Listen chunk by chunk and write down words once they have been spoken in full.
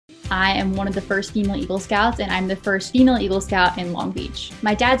I am one of the first female Eagle Scouts, and I'm the first female Eagle Scout in Long Beach.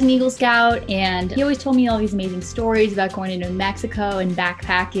 My dad's an Eagle Scout, and he always told me all these amazing stories about going to New Mexico and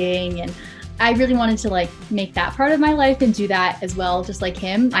backpacking, and I really wanted to make that part of my life and do that as well, just like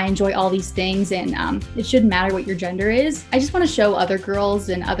him. I enjoy all these things, and it shouldn't matter what your gender is. I just want to show other girls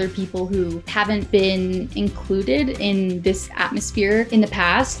and other people who haven't been included in this atmosphere in the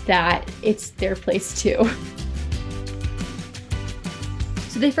past that it's their place too.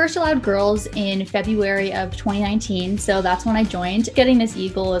 So they first allowed girls in February of 2019, so that's when I joined. Getting this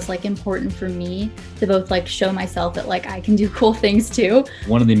Eagle is important for me to both show myself that I can do cool things too.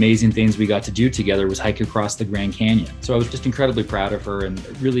 One of the amazing things we got to do together was hike across the Grand Canyon. So I was just incredibly proud of her and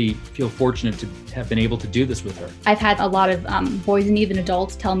really feel fortunate to have been able to do this with her. I've had a lot of boys and even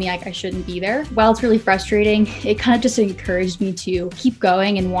adults tell me I shouldn't be there. While it's really frustrating, it kind of just encouraged me to keep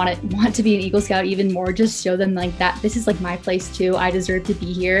going and want to be an Eagle Scout even more. Just show them that this is my place too. I deserve to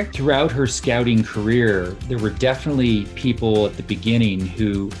be here. Throughout her scouting career, there were definitely people at the beginning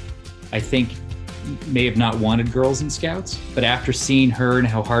who I think may have not wanted girls in Scouts, but after seeing her and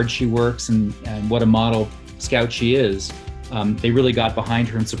how hard she works and what a model Scout she is, they really got behind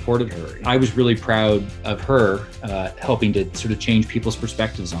her and supported her. I was really proud of her helping to sort of change people's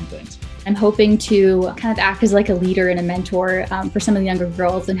perspectives on things. I'm hoping to kind of act as a leader and a mentor for some of the younger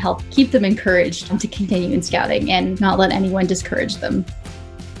girls and help keep them encouraged to continue in scouting and not let anyone discourage them.